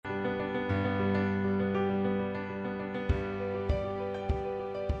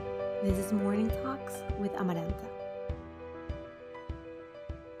This is Morning Talks with Amaranta.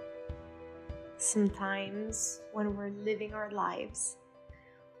 Sometimes when we're living our lives,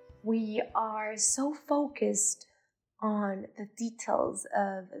 we are so focused on the details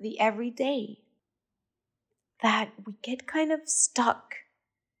of the everyday that we get kind of stuck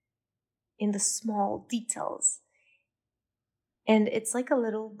in the small details. And it's like a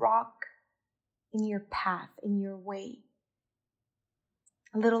little rock in your path, in your way.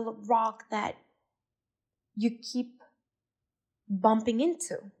 A little rock that you keep bumping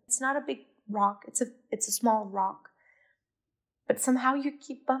into. It's not a big rock, it's a small rock. But somehow you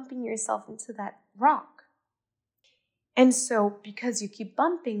keep bumping yourself into that rock. And so because you keep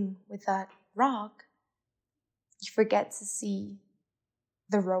bumping with that rock, you forget to see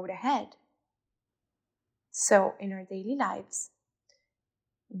the road ahead. So in our daily lives,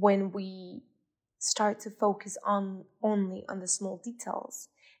 when we start to focus only on the small details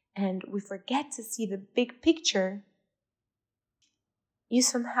and we forget to see the big picture, you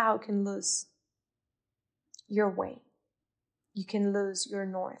somehow can lose your way. You can lose your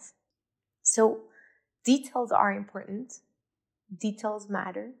north. So details are important. Details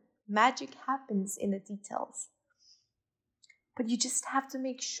matter. Magic happens in the details. But you just have to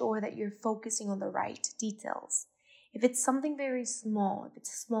make sure that you're focusing on the right details. If it's something very small, if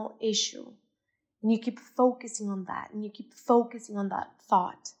it's a small issue, and you keep focusing on that, and you keep focusing on that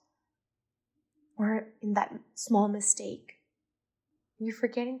thought, or in that small mistake, you're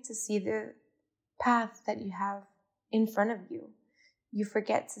forgetting to see the path that you have in front of you. You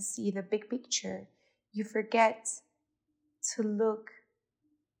forget to see the big picture. You forget to look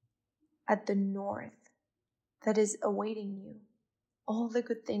at the north that is awaiting you. All the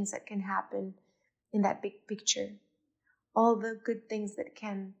good things that can happen in that big picture. All the good things that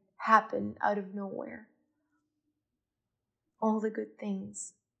can happen out of nowhere. All the good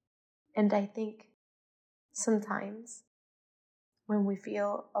things. And I think sometimes when we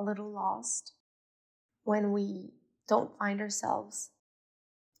feel a little lost, when we don't find ourselves,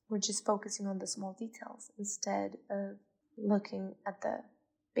 we're just focusing on the small details instead of looking at the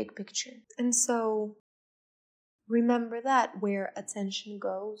big picture. And so remember that where attention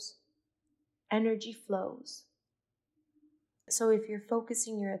goes, energy flows. So if you're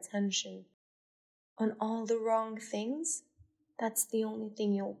focusing your attention on all the wrong things, that's the only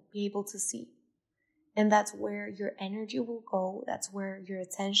thing you'll be able to see. And that's where your energy will go. That's where your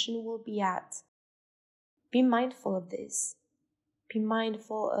attention will be at. Be mindful of this. Be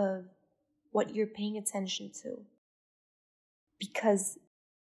mindful of what you're paying attention to. Because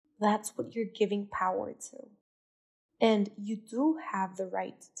that's what you're giving power to. And you do have the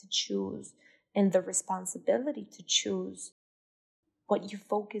right to choose and the responsibility to choose what you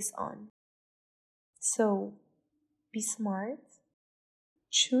focus on. So be smart.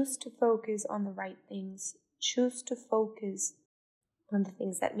 Choose to focus on the right things. Choose to focus on the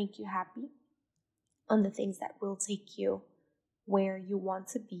things that make you happy, on the things that will take you where you want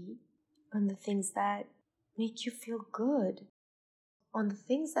to be, on the things that make you feel good, on the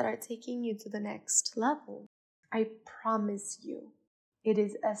things that are taking you to the next level. I promise you, it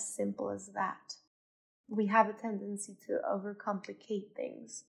is as simple as that. We have a tendency to overcomplicate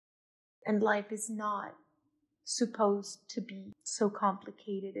things, and life is not supposed to be so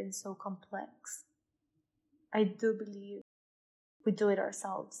complicated and so complex. I do believe we do it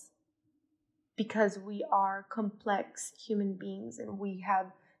ourselves because we are complex human beings and we have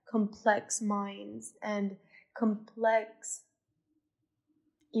complex minds and complex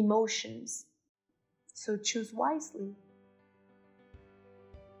emotions. So choose wisely.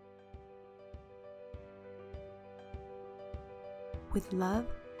 With love,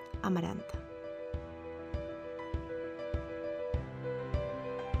 Amaranta.